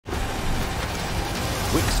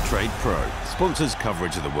Wix Trade Pro sponsors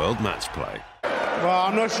coverage of the World Matchplay. Well,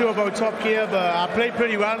 I'm not sure about Top Gear, but I played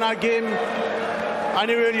pretty well in that game. I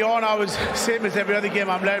knew early on I was same as every other game.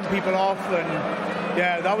 I'm letting people off, and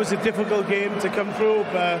yeah, that was a difficult game to come through.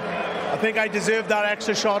 But I think I deserved that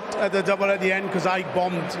extra shot at the double at the end because I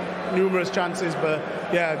bombed numerous chances. But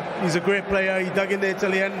yeah, he's a great player. He dug in there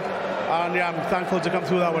till the end, and yeah, I'm thankful to come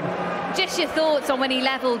through that one. Just your thoughts on when he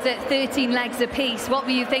levelled at 13 legs apiece. What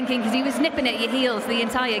were you thinking? Because he was nipping at your heels the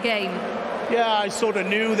entire game. Yeah, I sort of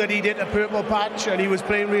knew that he'd hit a purple patch and he was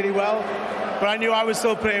playing really well. But I knew I was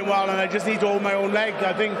still playing well, and I just need to hold my own leg.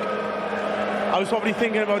 I think I was probably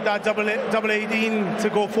thinking about that double 18 to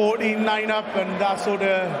go 14-9 up, and that sort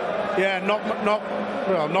of, yeah,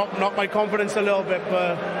 knocked my confidence a little bit.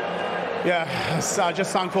 But yeah, I'm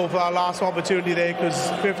just thankful for that last opportunity there,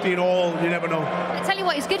 because 15 all, you never know. I tell you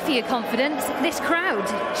what is good for your confidence, this crowd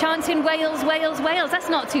chanting Wales, Wales, Wales. That's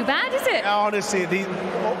not too bad, is it? Yeah, honestly,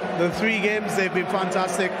 the 3 games, they've been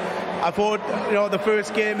fantastic. I thought, the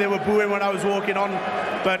first game they were booing when I was walking on,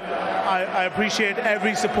 but I appreciate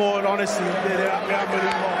every support, honestly. They're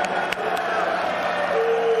unbelievable.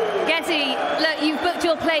 Getty, look, you've booked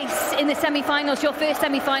your place in the semi-finals, your first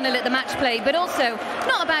semi-final at the match play, but also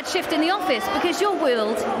not a bad shift in the office because you're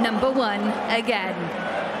world #1 again.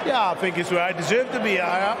 Yeah, I think it's where I deserve to be.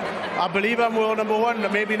 I believe I'm world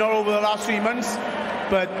 #1, maybe not over the last 3 months,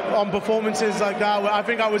 but on performances like that, I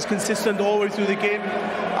think I was consistent all the way through the game.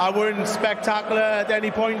 I weren't spectacular at any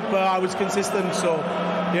point, but I was consistent, so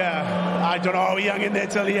yeah, I don't know how he hung in there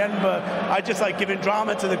till the end, but I just like giving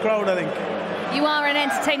drama to the crowd, I think. You are an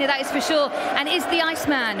entertainer, that is for sure. And is the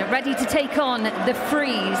Iceman ready to take on the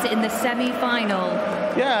Freeze in the semi-final?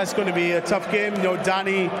 Yeah, it's going to be a tough game.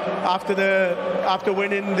 Danny, after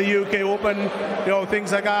winning the UK Open,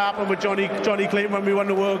 things like that happened with Johnny Clayton when we won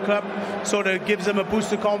the World Cup. Sort of gives him a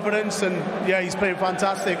boost of confidence, and yeah, he's playing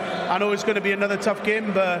fantastic. I know it's going to be another tough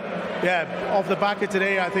game, but yeah, off the back of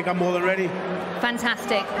today, I think I'm more than ready.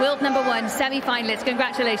 Fantastic. World #1 semi-finalist.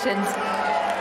 Congratulations.